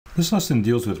This lesson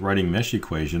deals with writing mesh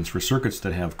equations for circuits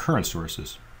that have current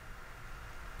sources.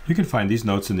 You can find these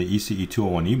notes in the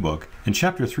ECE201 ebook in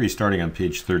Chapter 3 starting on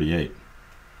page 38.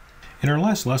 In our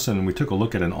last lesson, we took a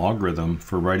look at an algorithm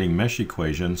for writing mesh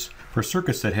equations for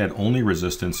circuits that had only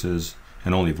resistances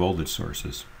and only voltage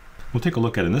sources. We'll take a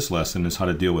look at in this lesson is how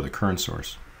to deal with a current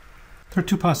source. There are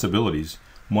two possibilities,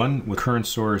 one with current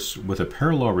source with a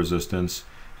parallel resistance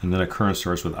and then a current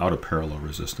source without a parallel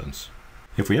resistance.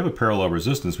 If we have a parallel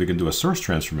resistance, we can do a source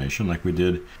transformation like we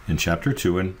did in Chapter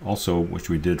 2 and also which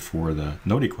we did for the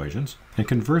node equations, and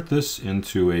convert this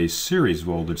into a series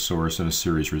voltage source and a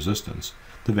series resistance.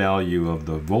 The value of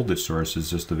the voltage source is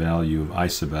just the value of I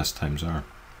sub s times R.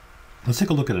 Let's take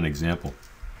a look at an example.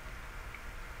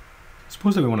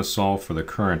 Suppose that we want to solve for the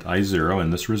current I0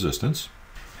 in this resistance,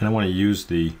 and I want to use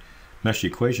the mesh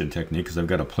equation technique because I've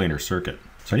got a planar circuit.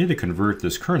 So I need to convert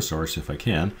this current source, if I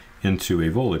can, into a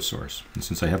voltage source. And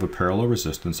since I have a parallel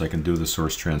resistance, I can do the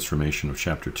source transformation of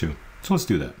Chapter 2. So let's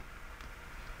do that.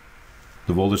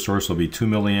 The voltage source will be 2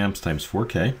 milliamps times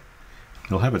 4K.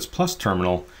 It'll have its plus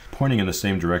terminal pointing in the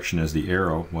same direction as the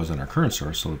arrow was on our current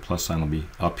source, so the plus sign will be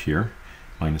up here,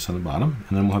 minus on the bottom,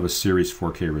 and then we'll have a series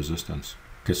 4K resistance.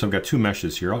 Okay, so I've got two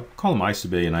meshes here. I'll call them I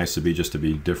sub A and I sub B just to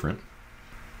be different.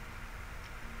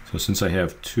 So since I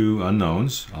have two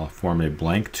unknowns, I'll form a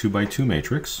blank 2 by 2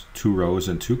 matrix, 2 rows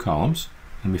and 2 columns,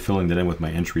 and be filling that in with my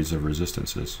entries of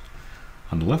resistances.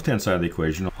 On the left-hand side of the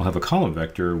equation, I'll have a column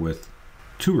vector with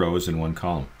 2 rows and 1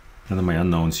 column. And then my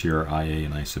unknowns here are IA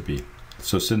and I sub B.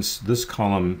 So since this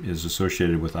column is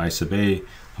associated with I sub A,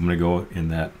 I'm going to go in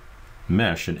that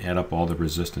mesh and add up all the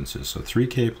resistances. So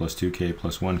 3K plus 2K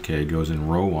plus 1K goes in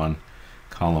row 1,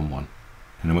 column 1.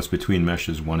 And then what's between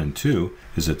meshes 1 and 2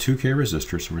 is a 2K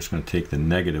resistor, so we're just going to take the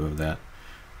negative of that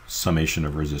summation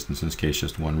of resistance, in this case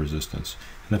just one resistance.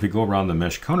 And if we go around the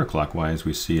mesh counterclockwise,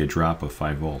 we see a drop of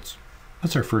 5 volts.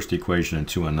 That's our first equation and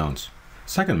two unknowns.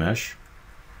 Second mesh,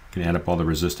 you can add up all the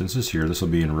resistances here. This will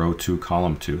be in row 2,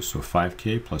 column 2, so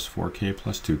 5K plus 4K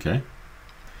plus 2K.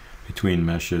 Between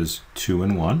meshes 2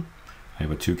 and 1, I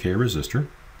have a 2K resistor.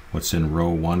 What's in row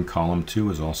 1, column 2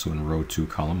 is also in row 2,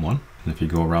 column 1. And if you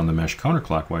go around the mesh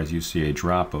counterclockwise, you see a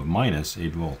drop of minus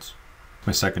 8 volts.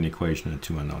 My second equation and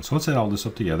two unknowns. So let's add all this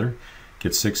up together,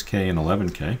 get 6K and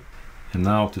 11K. And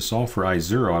now to solve for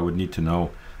I0, I would need to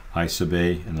know I sub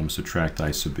A and then subtract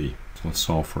I sub B. So let's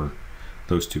solve for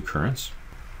those two currents.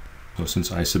 So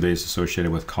since I sub A is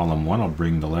associated with column 1, I'll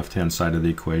bring the left-hand side of the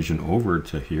equation over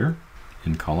to here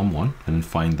in column 1 and then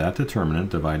find that determinant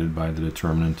divided by the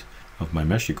determinant of my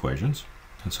mesh equations.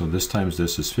 And so this times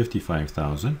this is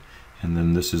 55,000. And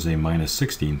then this is a minus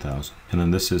 16,000. And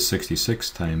then this is 66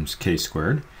 times k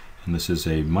squared. And this is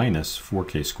a minus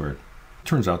 4k squared. It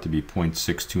turns out to be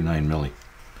 0.629 milli.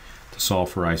 To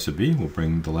solve for I sub B, we'll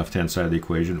bring the left-hand side of the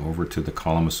equation over to the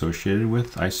column associated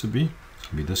with I sub B. So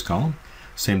it'll be this column.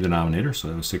 Same denominator, so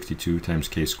that was 62 times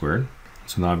k squared.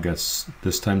 So now I've got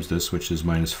this times this, which is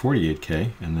minus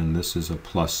 48k. And then this is a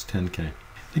plus 10k.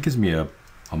 That gives me a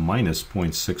minus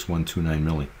 0.6129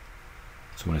 milli.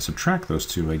 So when I subtract those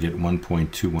two, I get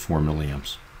 1.214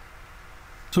 milliamps.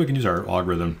 So we can use our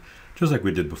algorithm just like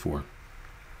we did before.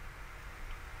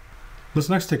 Let's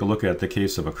next take a look at the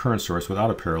case of a current source without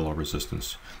a parallel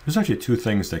resistance. There's actually two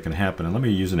things that can happen, and let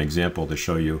me use an example to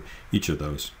show you each of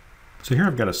those. So here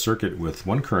I've got a circuit with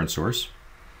one current source,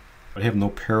 but I have no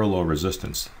parallel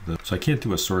resistance, so I can't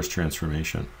do a source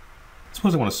transformation.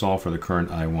 Suppose I want to solve for the current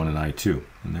I1 and I2,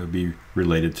 and that would be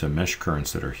related to mesh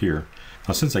currents that are here.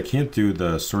 Now since I can't do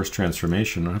the source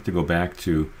transformation, I'll have to go back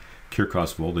to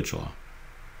Kirchhoff's voltage law.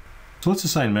 So let's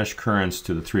assign mesh currents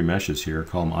to the three meshes here,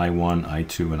 call them I1,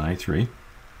 I2, and I3.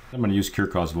 I'm going to use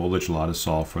Kirchhoff's voltage law to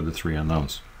solve for the three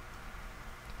unknowns.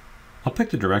 I'll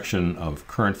pick the direction of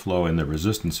current flow in the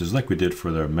resistances like we did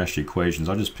for the mesh equations.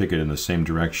 I'll just pick it in the same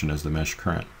direction as the mesh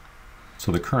current.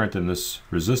 So the current in this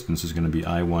resistance is going to be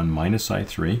I1 minus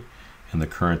I3, and the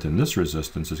current in this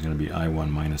resistance is going to be I1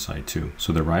 minus I2.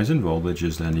 So the rise in voltage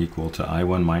is then equal to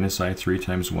I1 minus I3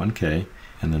 times 1K,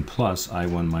 and then plus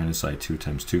I1 minus I2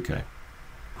 times 2K.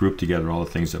 Group together all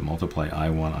the things that multiply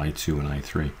I1, I2, and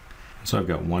I3. And so I've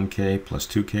got 1K plus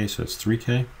 2K, so it's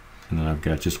 3K. And then I've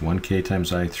got just 1K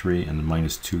times I3 and then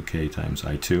minus 2K times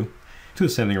I2. Do the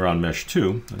same thing around mesh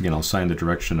 2. Again, I'll assign the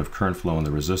direction of current flow in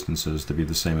the resistances to be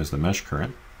the same as the mesh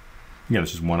current. Again,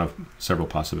 it's just one of several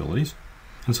possibilities.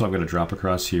 And so I've got a drop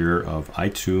across here of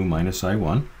I2 minus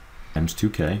I1 times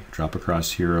 2K, drop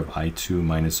across here of I2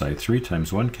 minus I3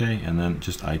 times 1K, and then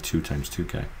just I2 times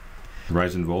 2K. The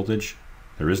rise in voltage,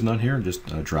 there is none here, just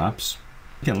drops.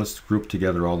 Again, let's group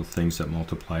together all the things that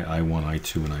multiply I1,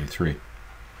 I2, and I3.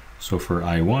 So for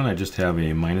I1, I just have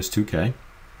a minus 2K.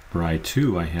 For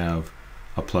I2, I have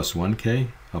a plus 1K,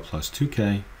 a plus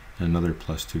 2K, and another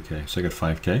plus 2K. So I got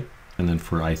 5K. And then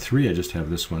for I3, I just have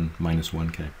this one minus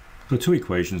 1K. So 2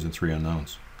 equations and 3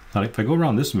 unknowns. Now, if I go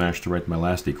around this mesh to write my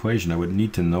last equation, I would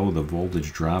need to know the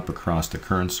voltage drop across the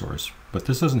current source. But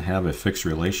this doesn't have a fixed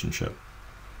relationship.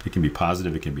 It can be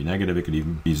positive, it can be negative, it could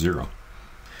even be zero.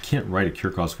 I can't write a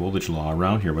Kirchhoff's voltage law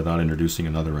around here without introducing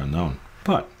another unknown.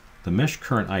 But the mesh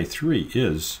current I3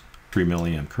 is 3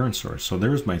 milliamp current source. So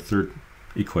there's my third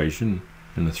equation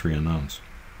in the 3 unknowns.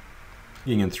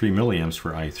 Being in 3 milliamps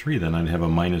for I3, then I'd have a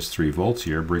minus 3 volts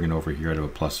here, bring it over here to a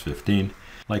plus 15.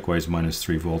 Likewise, minus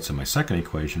 3 volts in my second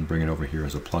equation, bring it over here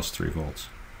as a plus 3 volts.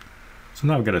 So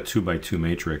now I've got a 2 by 2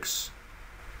 matrix.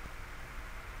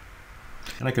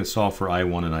 And I can solve for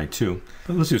I1 and I2.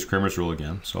 But let's use Cramer's rule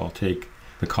again. So I'll take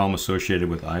the column associated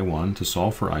with I1 to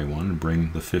solve for I1 and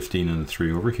bring the 15 and the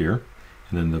 3 over here.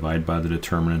 And then divide by the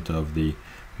determinant of the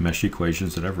mesh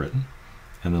equations that I've written.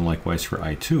 And then likewise for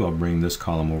I2, I'll bring this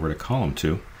column over to column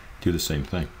 2, do the same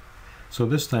thing. So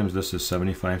this times this is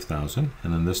 75,000,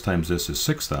 and then this times this is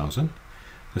 6,000.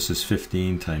 This is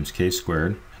 15 times k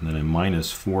squared, and then a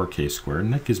minus 4k squared,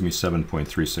 and that gives me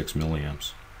 7.36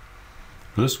 milliamps.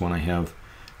 For this one, I have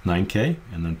 9k,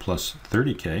 and then plus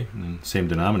 30k, and then same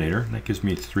denominator, and that gives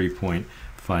me 3.545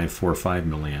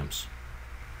 milliamps.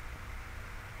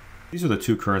 These are the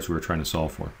two currents we were trying to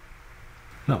solve for.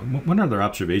 Now, one other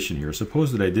observation here.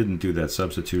 Suppose that I didn't do that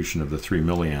substitution of the 3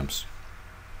 milliamps.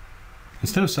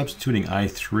 Instead of substituting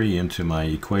I3 into my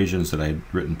equations that I'd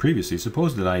written previously,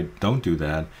 suppose that I don't do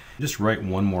that. Just write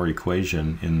one more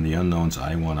equation in the unknowns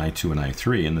I1, I2, and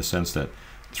I3 in the sense that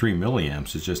 3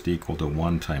 milliamps is just equal to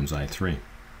 1 times I3.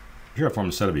 Here I form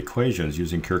a set of equations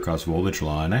using Kirchhoff's voltage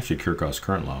law and actually Kirchhoff's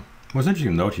current law. What's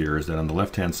interesting to note here is that on the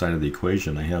left-hand side of the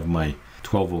equation, I have my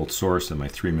 12-volt source and my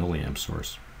 3 milliamp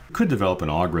source. I could develop an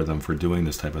algorithm for doing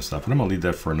this type of stuff, but I'm going to leave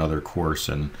that for another course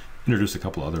and introduce a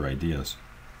couple other ideas.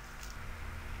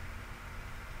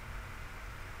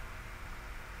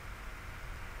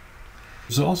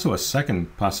 There's also a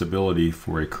second possibility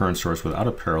for a current source without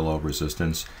a parallel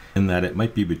resistance in that it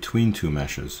might be between two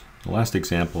meshes. The last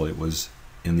example, it was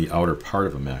in the outer part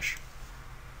of a mesh.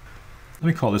 Let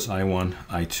me call this I1,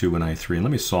 I2, and I3, and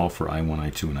let me solve for I1,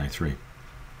 I2, and I3.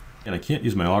 And I can't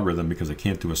use my algorithm because I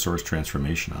can't do a source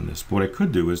transformation on this. But what I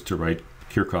could do is to write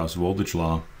Kirchhoff's voltage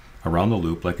law around the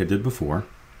loop like I did before.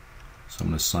 So I'm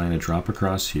going to assign a drop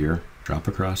across here, drop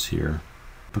across here,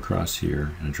 across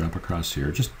here, and a drop across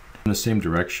here, just in the same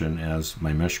direction as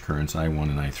my mesh currents I1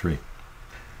 and I3.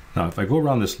 Now if I go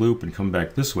around this loop and come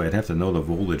back this way, I'd have to know the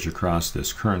voltage across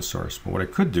this current source. But what I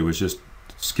could do is just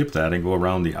skip that and go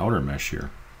around the outer mesh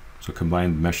here. So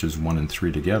combine meshes 1 and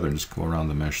 3 together and just go around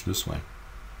the mesh this way.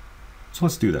 So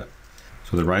let's do that.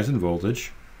 So the rise in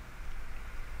voltage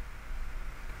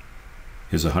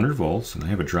is 100 volts, and I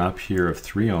have a drop here of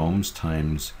 3 ohms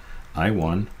times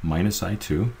I1 minus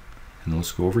I2. And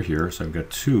let's go over here. So I've got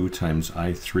 2 times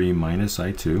I3 minus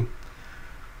I2.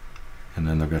 And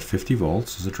then I've got 50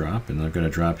 volts as a drop. And then I've got a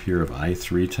drop here of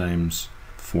I3 times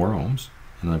 4 ohms.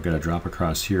 And then I've got a drop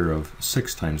across here of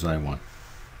 6 times I1.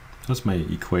 That's my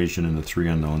equation in the 3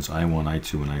 unknowns I1,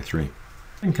 I2, and I3.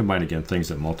 I can combine again things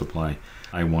that multiply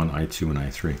I1, I2, and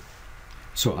I3.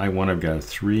 So I1, I've got a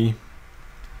 3.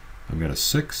 I've got a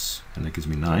 6, and that gives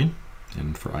me 9.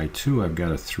 And for I2, I've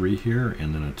got a 3 here,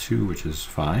 and then a 2, which is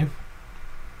 5.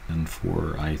 And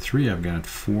for I3, I've got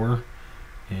 4,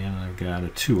 and I've got a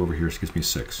 2 over here, which gives me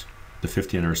 6. The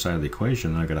 50 on the other side of the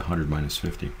equation, and I've got 100 minus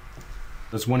 50.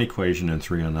 That's one equation and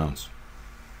 3 unknowns.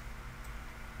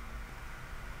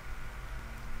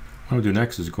 What I'll do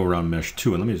next is go around mesh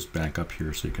 2, and let me just back up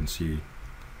here so you can see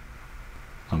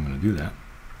how I'm going to do that.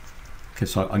 Okay,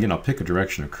 so again, I'll pick a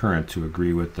direction of current to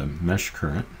agree with the mesh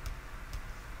current.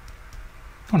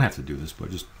 Don't have to do this,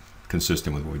 but just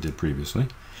consistent with what we did previously.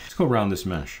 Let's go around this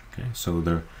mesh. Okay, so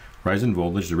the rise in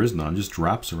voltage, there is none, just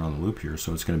drops around the loop here.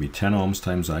 So it's going to be 10 ohms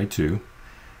times I2,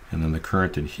 and then the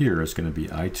current in here is going to be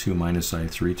I2 minus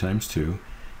I3 times 2,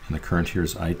 and the current here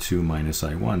is I2 minus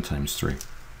I1 times 3.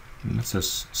 And that's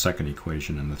this second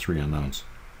equation in the 3 unknowns.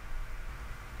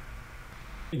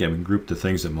 Again, we can group the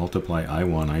things that multiply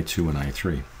I1, I2, and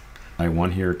I3.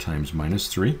 I1 here times minus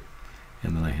 3,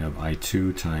 and then I have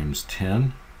I2 times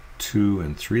 10, 2,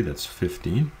 and 3, that's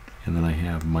 15. And then I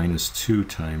have minus 2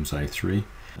 times I3,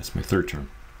 that's my third term.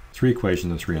 3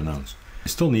 equations and 3 unknowns. I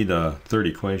still need a third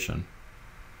equation,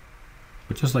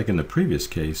 but just like in the previous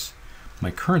case,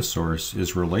 my current source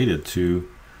is related to,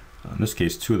 in this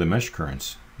case, 2 of the mesh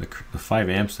currents. The 5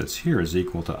 amps that's here is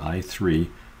equal to I3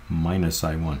 minus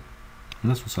I1.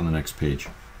 And that's what's on the next page.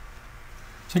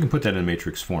 So I can put that in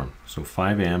matrix form. So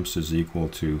 5 amps is equal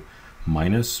to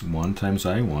minus 1 times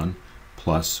I1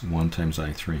 plus 1 times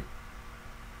I3.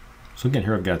 So again,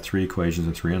 here I've got 3 equations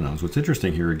and 3 unknowns. What's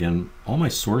interesting here, again, all my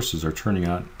sources are turning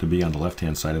out to be on the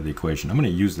left-hand side of the equation. I'm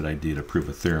going to use that idea to prove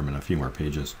a theorem in a few more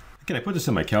pages. Again, I put this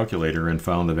in my calculator and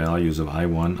found the values of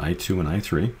I1, I2, and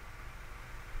I3.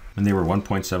 And they were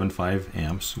 1.75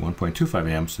 amps, 1.25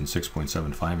 amps, and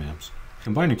 6.75 amps.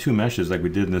 Combining 2 meshes like we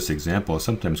did in this example is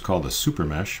sometimes called a super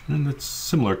mesh, and it's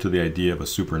similar to the idea of a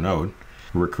super node.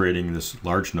 We're creating this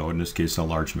large node, in this case a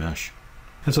large mesh.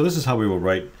 And so this is how we will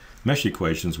write mesh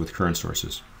equations with current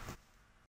sources.